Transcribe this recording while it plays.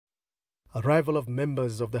Arrival of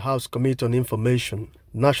members of the House Committee on Information,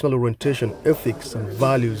 National Orientation, Ethics and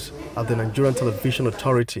Values at the Nigerian Television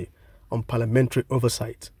Authority on Parliamentary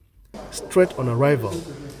Oversight. Straight on arrival,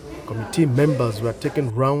 committee members were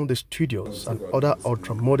taken round the studios and other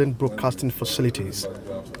ultra-modern broadcasting facilities.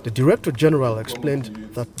 The Director General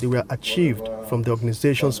explained that they were achieved from the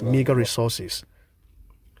organization's meager resources.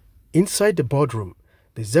 Inside the boardroom,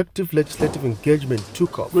 the executive legislative engagement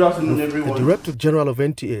took off, with the Director General of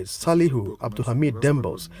NTA, Salihu Abdulhamid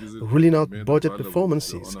Dembos, ruling out budget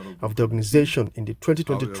performances of the organization in the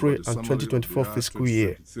 2023 and 2024 fiscal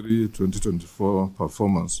year. 2024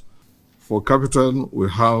 performance. For capital, we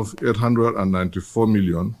have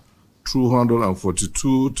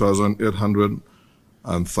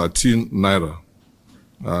 894,242,813 naira,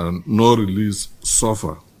 and no release so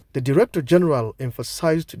far. The Director General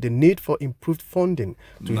emphasized the need for improved funding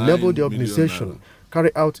to enable the organization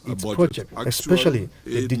carry out its project, especially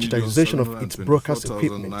the digitization of its broadcast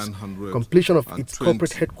equipment, completion of its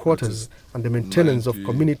corporate headquarters, and the maintenance of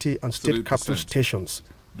community and state capital stations.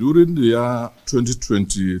 During the year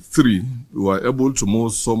 2023, we were able to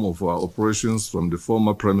move some of our operations from the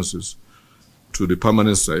former premises to the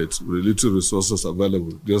permanent site with little resources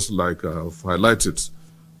available, just like I've highlighted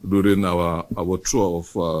during our tour of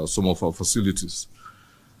some of our facilities.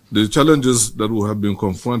 The challenges that we have been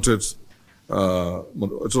confronted,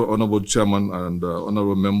 Honorable Chairman and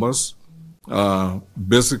Honorable Members, are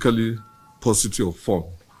basically positive form.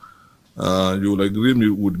 You will agree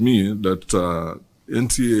with me that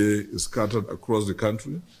NTA is scattered across the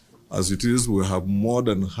country. As it is, we have more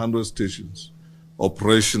than 100 stations,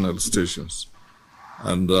 operational stations.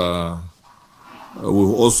 And we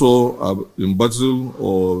also are in battle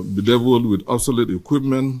or bedeviled with obsolete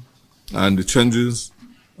equipment and the changes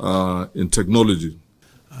in technology.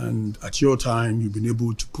 And at your time, you've been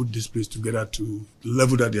able to put this place together to the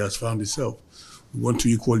level that it has found itself. We want to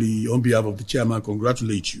equally, on behalf of the chairman,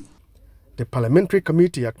 congratulate you. The Parliamentary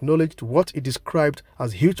Committee acknowledged what it described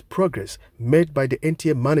as huge progress made by the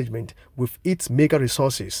NTA management with its mega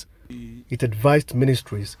resources. It advised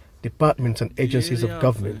ministries, departments and agencies of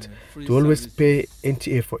government to always pay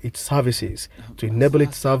NTA for its services to enable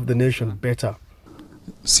it serve the nation better.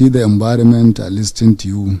 See the environment, I listen to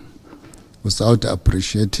you without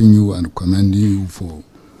appreciating you and commending you for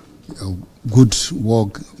good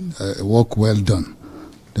work, work well done.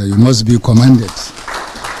 That you must be commended.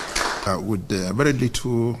 With the very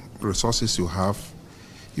little resources you have,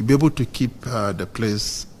 you'll be able to keep the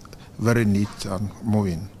place very neat and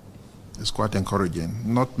moving. It's quite encouraging.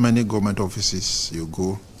 Not many government offices you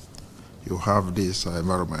go, you have this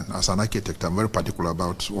environment. As an architect, I'm very particular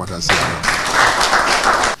about what I say.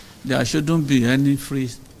 There shouldn't be any free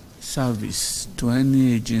service to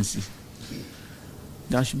any agency.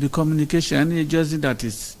 There should be communication. Any agency that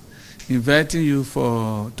is inviting you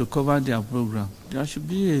to cover their program, there should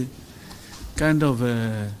be a kind of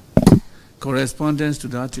correspondence to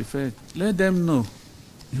that effect. Let them know.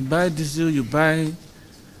 You buy diesel, you buy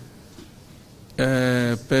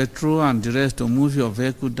petrol and the rest to move your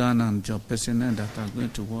vehicle down and your personnel that are going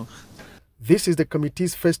to work. This is the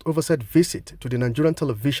committee's first oversight visit to the Nigerian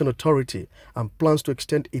Television Authority and plans to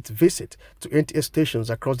extend its visit to NTA stations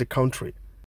across the country.